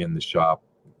in the shop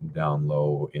down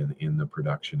low in the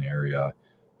production area,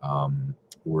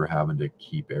 we're having to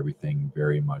keep everything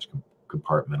very much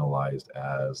compartmentalized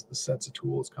as the sets of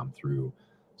tools come through,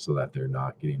 so that they're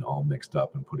not getting all mixed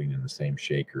up and putting in the same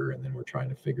shaker. And then we're trying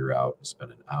to figure out and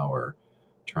spend an hour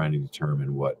trying to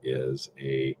determine what is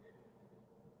a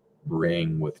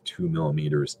ring with 2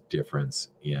 millimeters difference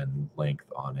in length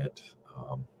on it.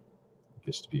 It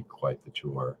gets to be quite the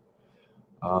chore.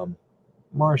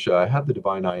 Marcia, I have the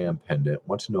Divine I Am Pendant.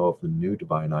 Want to know if the new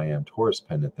Divine I Am Torus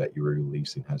Pendant that you were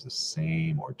releasing has the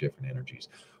same or different energies.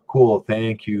 Cool,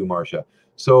 thank you, Marcia.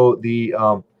 So the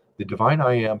Divine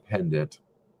I Am Pendant,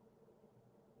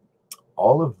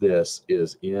 all of this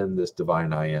is in this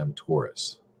Divine I Am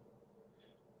Torus.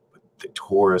 But the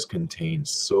Torus contains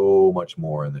so much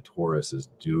more, and the Torus is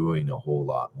doing a whole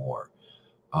lot more.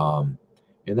 And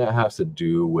that has to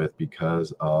do with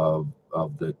because of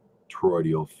the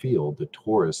toroidal field. The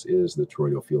Torus is the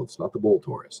toroidal field. It's not the bull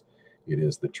Torus. It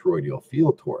is the toroidal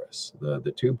field Torus,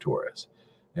 the tube Torus.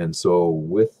 And so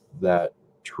with that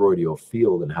toroidal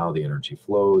field and how the energy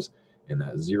flows and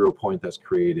that 0 point that's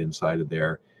created inside of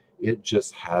there, it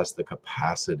just has the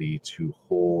capacity to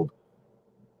hold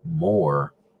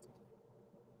more.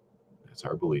 That's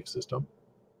our belief system.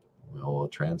 We'll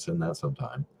transcend that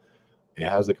sometime. It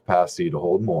has the capacity to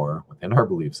hold more within our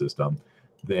belief system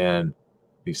than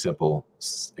the simple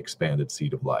expanded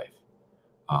seed of life,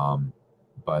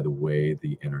 by the way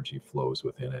the energy flows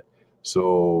within it.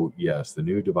 So yes, the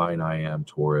new Divine I Am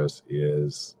Torus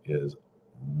is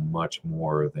much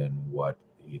more than what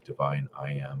the Divine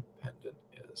I Am Pendant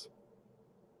is.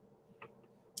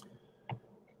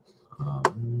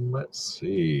 Let's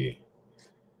see.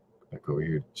 Back over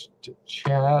here to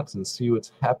chat and see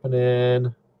what's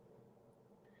happening.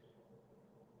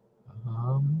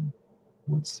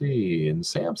 Let's see. And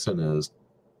Samson is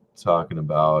talking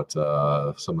about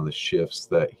some of the shifts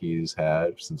that he's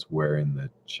had since wearing the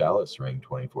Chalice ring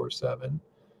 24/7.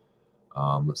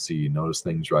 Let's see. Notice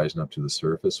things rising up to the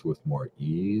surface with more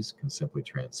ease. Can simply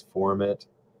transform it.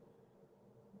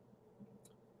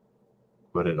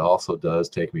 But it also does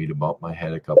take me to bump my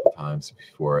head a couple times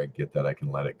before I get that I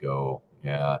can let it go.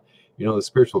 Yeah. You know, the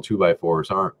spiritual 2x4s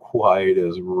aren't quite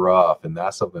as rough. And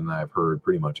that's something that I've heard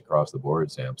pretty much across the board,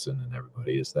 Samson and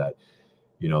everybody, is that,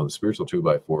 you know, the spiritual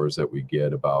 2x4s that we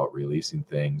get about releasing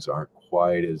things aren't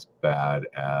quite as bad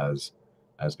as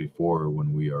before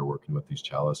when we are working with these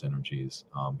chalice energies,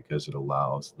 because it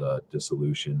allows the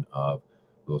dissolution of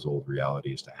those old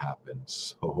realities to happen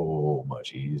so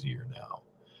much easier now.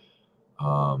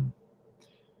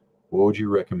 What would you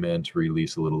recommend to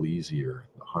release a little easier?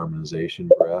 The harmonization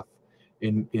breath?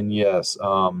 And yes,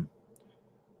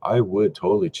 I would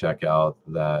totally check out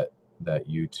that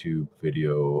YouTube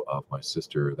video of my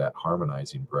sister, that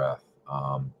harmonizing breath,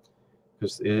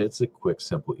 because it's a quick,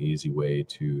 simple, easy way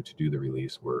to do the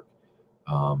release work.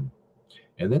 And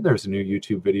then there's a new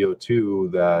YouTube video too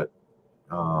that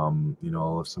You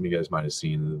know, some of you guys might have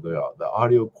seen the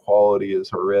audio quality is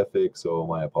horrific, so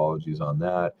my apologies on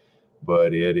that.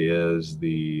 But it is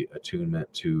the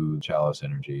attunement to Chalice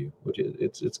energy, which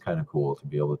it's kind of cool to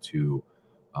be able to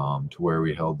where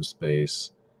we held the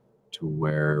space, to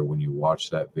where when you watch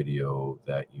that video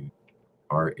that you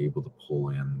are able to pull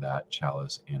in that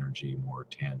Chalice energy more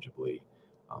tangibly.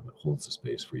 It holds the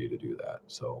space for you to do that.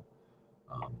 So,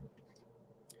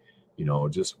 you know,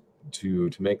 just to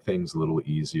make things a little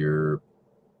easier,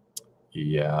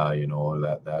 yeah, you know,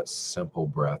 that simple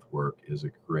breath work is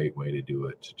a great way to do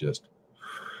it. To just,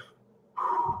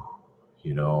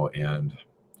 you know, and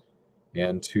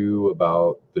to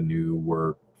about the new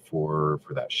work for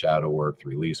that shadow work, the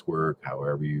release work,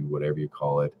 whatever you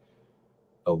call it.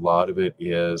 A lot of it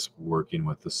is working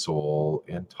with the soul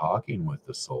and talking with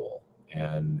the soul,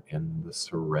 and the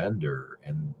surrender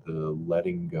and the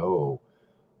letting go,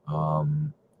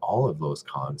 all of those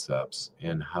concepts.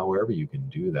 And however you can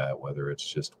do that, whether it's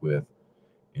just with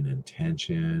an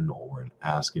intention or an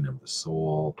asking of the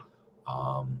soul,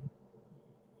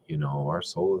 you know, our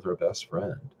soul is our best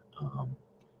friend,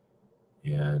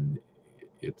 and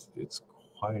it's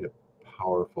quite a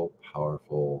powerful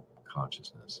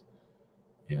consciousness.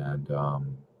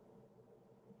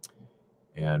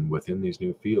 And within these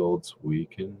new fields, we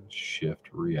can shift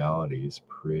realities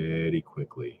pretty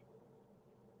quickly.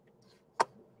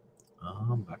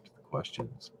 Back to the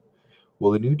questions.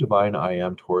 Will the new Divine I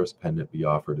Am Torus pendant be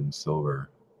offered in silver?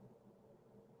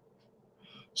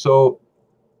 So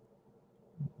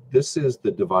this is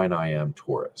the Divine I Am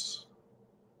Torus,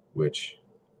 which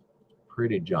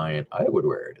pretty giant. I would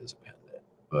wear it as a pendant,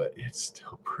 but it's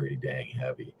still pretty dang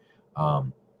heavy.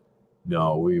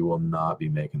 No, we will not be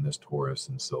making this Torus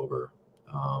in silver,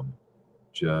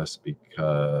 just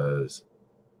because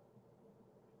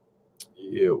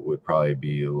it would probably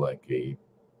be like a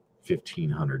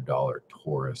 $1,500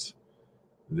 Torus.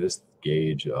 This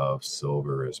gauge of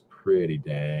silver is pretty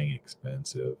dang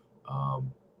expensive.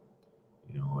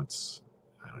 You know,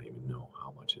 I don't even know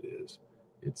how much it is.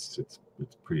 It's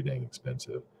pretty dang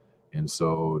expensive. And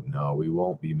so no, we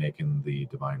won't be making the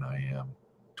Divine I Am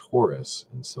Torus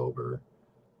in silver.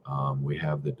 We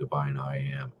have the Divine I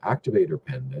Am Activator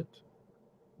pendant,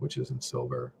 which is in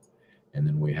silver. And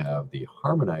then we have the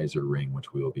Harmonizer ring,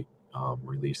 which we will be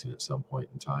releasing at some point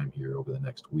in time here over the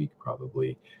next week,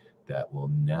 probably, that will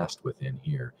nest within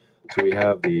here. So we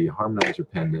have the Harmonizer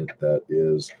pendant that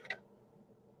is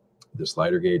the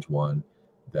slider gauge one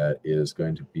that is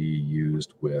going to be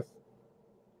used with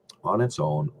on its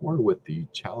own or with the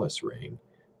Chalice ring.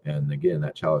 And again,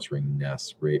 that Chalice ring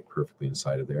nests right perfectly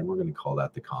inside of there, and we're going to call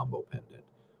that the combo pendant.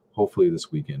 Hopefully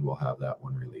this weekend we'll have that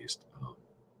one released.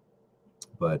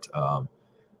 But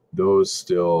those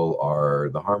still are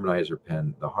the Harmonizer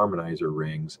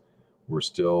rings. We're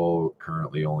still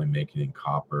currently only making in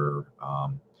copper.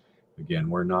 Again,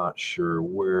 we're not sure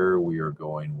where we are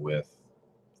going with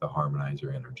the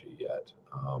Harmonizer energy yet.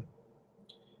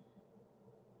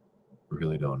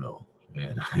 Really don't know,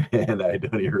 and I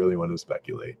don't even really want to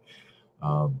speculate.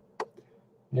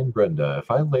 And Brenda,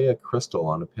 if I lay a crystal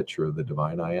on a picture of the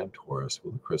Divine I Am Torus,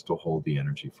 will the crystal hold the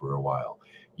energy for a while?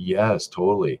 Yes,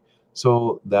 totally.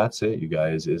 So that's it, you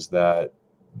guys, is that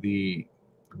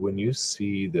when you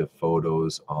see the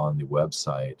photos on the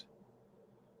website,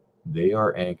 they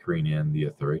are anchoring in the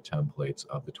etheric templates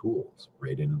of the tools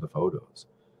right into the photos.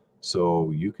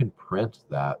 So you can print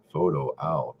that photo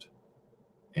out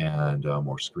and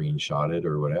or screenshot it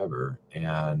or whatever,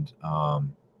 and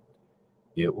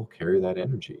it will carry that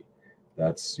energy.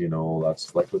 That's, you know,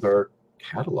 that's like with our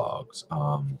catalogs.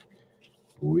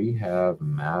 We have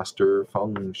master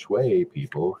feng shui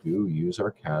people who use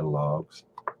our catalogs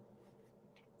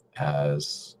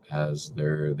as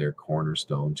their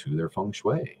cornerstone to their feng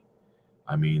shui.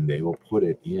 I mean, they will put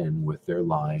it in with their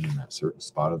line in that certain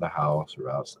spot of the house or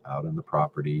out in the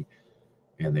property,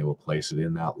 and they will place it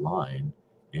in that line,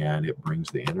 and it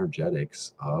brings the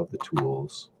energetics of the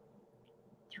tools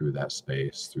through that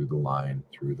space, through the line,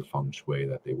 through the feng shui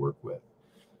that they work with.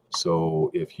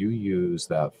 So if you use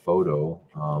that photo,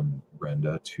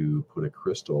 Brenda, to put a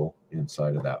crystal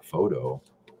inside of that photo,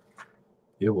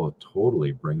 it will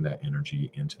totally bring that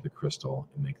energy into the crystal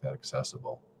and make that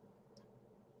accessible.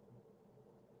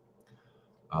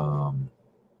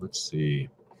 Let's see.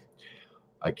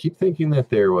 I keep thinking that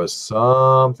there was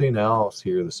something else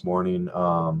here this morning.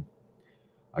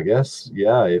 I guess,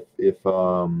 yeah, if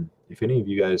any of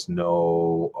you guys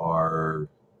know our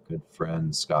good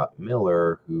friend Scott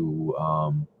Miller, who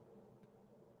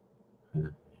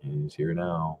he's here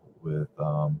now with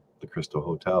the Crystal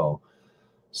Hotel.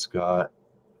 Scott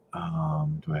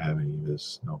Do I have any of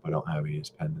his? Nope, I don't have any of his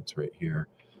pendants right here.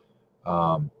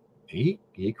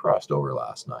 He crossed over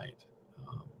last night.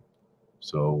 Um,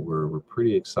 so we're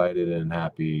pretty excited and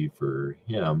happy for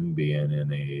him being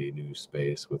in a new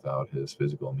space without his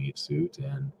physical meat suit,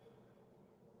 and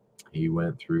he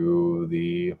went through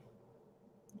the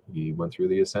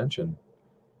ascension,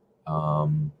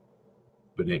 um,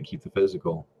 but didn't keep the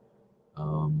physical.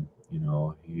 You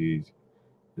know,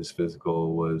 his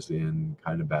physical was in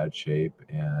kind of bad shape,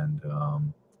 and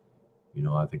you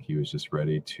know, I think he was just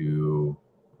ready to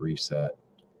reset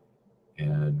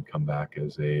and come back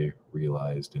as a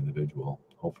realized individual.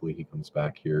 Hopefully, he comes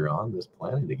back here on this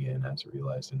planet again as a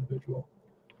realized individual.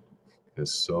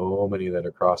 Because so many that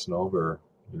are crossing over,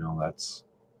 you know, this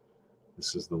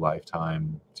is the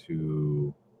lifetime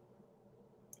to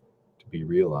be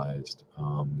realized.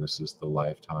 This is the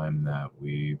lifetime that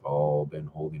we've all been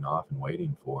holding off and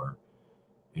waiting for.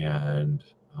 And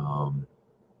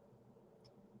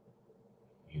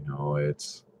you know,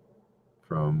 it's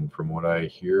from what I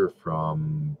hear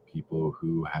from people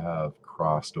who have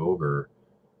crossed over,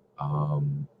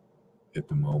 at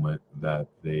the moment that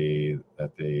they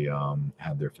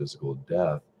had their physical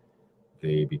death,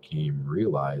 they became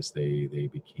realized. They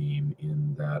became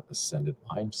in that ascended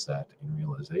mindset and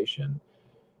realization,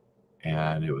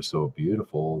 and it was so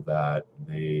beautiful that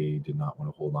they did not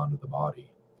want to hold on to the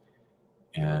body.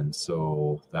 And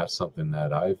so that's something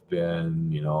that I've been,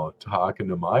 you know, talking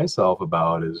to myself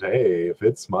about is, hey, if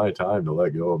it's my time to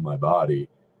let go of my body,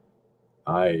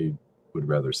 I would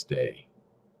rather stay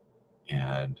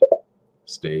and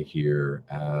stay here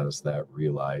as that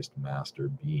realized master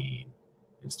being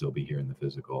and still be here in the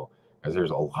physical. Because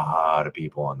there's a lot of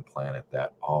people on the planet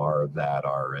that are that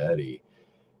already.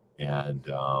 And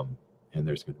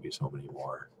there's going to be so many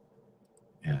more.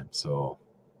 And so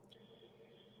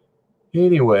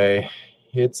anyway,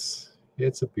 it's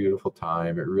a beautiful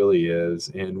time. It really is,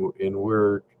 and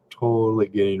we're totally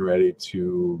getting ready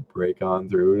to break on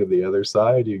through to the other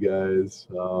side, you guys.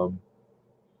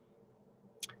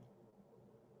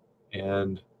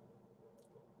 And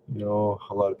you know,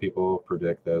 a lot of people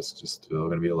predict there's just still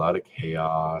going to be a lot of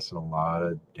chaos and a lot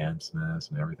of denseness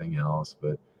and everything else,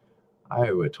 but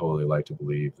I would totally like to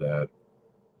believe that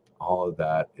all of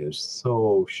that is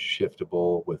so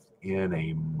shiftable within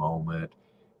a moment.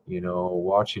 You know,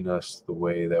 watching us the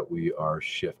way that we are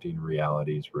shifting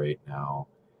realities right now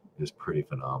is pretty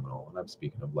phenomenal. And I'm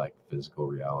speaking of like physical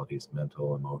realities,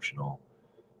 mental, emotional,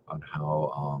 on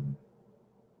how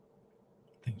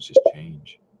things just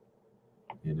change,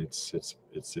 and it's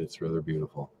rather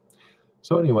beautiful.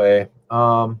 So anyway,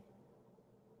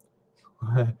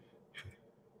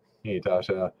 hey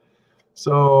Tasha.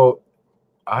 So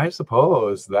I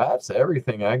suppose that's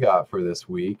everything I got for this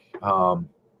week.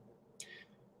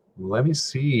 Let me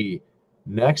see.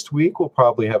 Next week we'll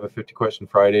probably have a 50 question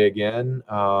Friday again.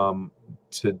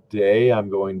 Today I'm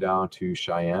going down to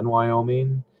Cheyenne,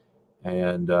 Wyoming,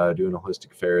 and doing a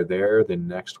holistic fair there. Then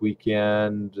next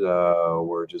weekend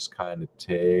we're just kind of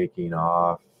taking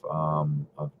off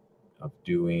of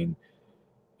doing,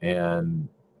 and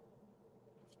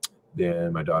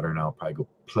then my daughter and I'll probably go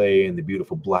play in the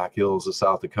beautiful Black Hills of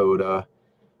South Dakota.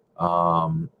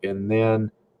 And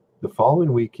then the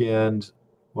following weekend,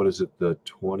 what is it, the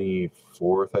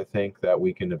 24th, I think, that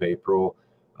weekend of April,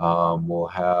 we'll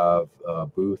have a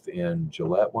booth in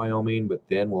Gillette, Wyoming, but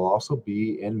then we'll also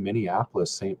be in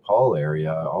Minneapolis, St. Paul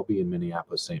area. I'll be in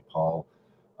Minneapolis, St. Paul,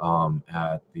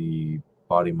 at the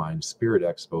Body, Mind, Spirit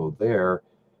Expo there,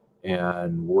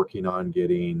 and working on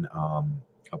getting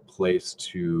a place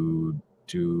to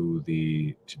do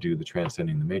the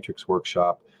Transcending the Matrix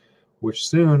workshop, which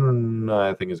soon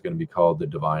I think is going to be called the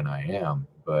Divine I Am,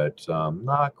 but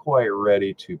not quite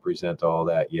ready to present all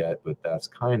that yet. But that's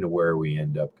kind of where we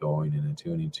end up going and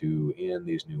attuning to in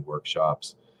these new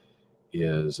workshops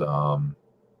is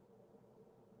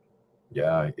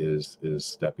is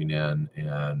stepping in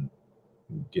and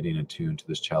getting attuned to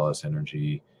this chalice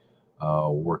energy,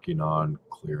 working on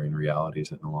clearing realities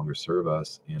that no longer serve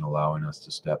us and allowing us to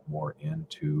step more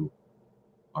into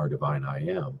our divine I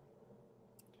am,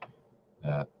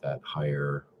 that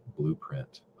higher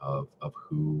blueprint of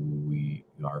who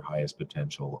our highest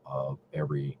potential of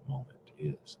every moment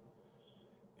is.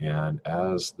 And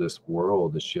as this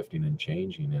world is shifting and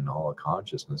changing and all of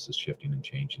consciousness is shifting and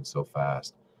changing so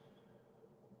fast,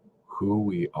 who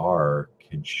we are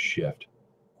can shift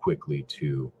quickly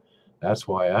too. That's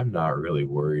why I'm not really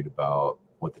worried about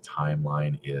what the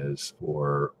timeline is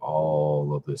for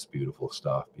all of this beautiful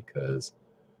stuff, because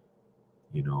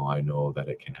you know, I know that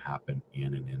it can happen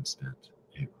in an instant.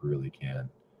 It really can,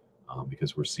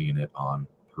 because we're seeing it on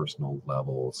personal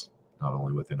levels, not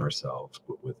only within ourselves,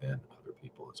 but within other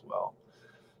people as well.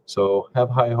 So have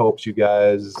high hopes, you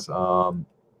guys. Don't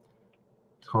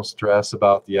stress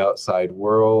about the outside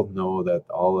world. Know that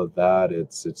all of that,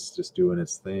 it's just doing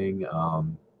its thing.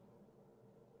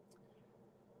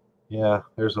 Yeah,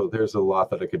 there's a lot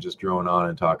that I could just drone on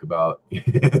and talk about,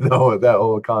 that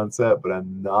whole concept, but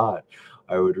I'm not.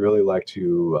 I would really like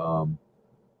to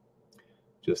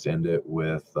just end it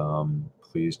with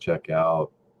please check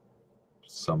out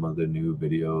some of the new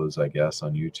videos, I guess,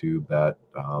 on YouTube, that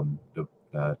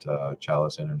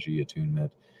Chalice Energy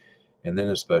Attunement, and then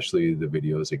especially the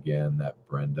videos again that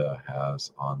Brenda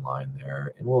has online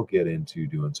there. And we'll get into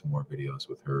doing some more videos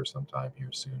with her sometime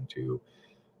here soon too.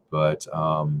 But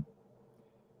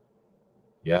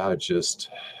yeah, just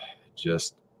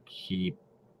keep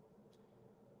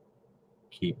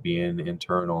being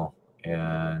internal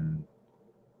and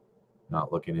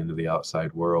not looking into the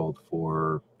outside world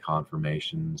for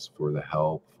confirmations, for the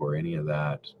help, for any of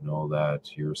that. Know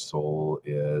that your soul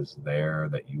is there,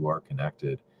 that you are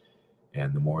connected.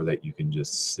 And the more that you can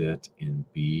just sit and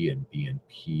be in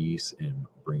peace and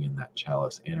bring in that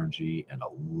chalice energy and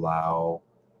allow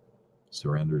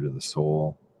surrender to the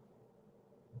soul,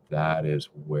 that is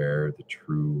where the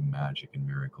true magic and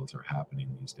miracles are happening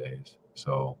these days.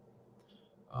 So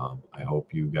I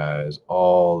hope you guys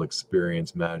all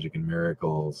experience magic and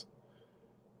miracles.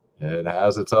 It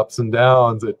has its ups and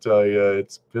downs. I tell you,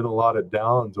 it's been a lot of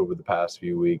downs over the past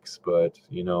few weeks, but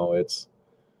you know,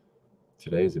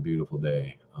 today's a beautiful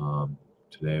day.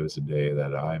 Today was a day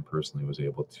that I personally was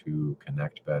able to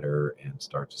connect better and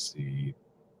start to see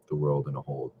the world in a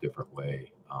whole different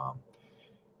way.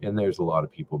 And there's a lot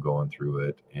of people going through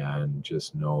it, and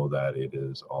just know that it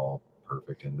is all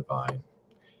perfect and divine.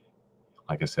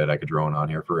 Like I said, I could drone on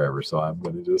here forever, so I'm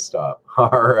going to just stop. All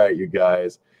right, you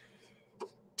guys.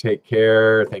 Take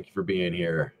care. Thank you for being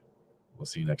here. We'll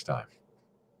see you next time.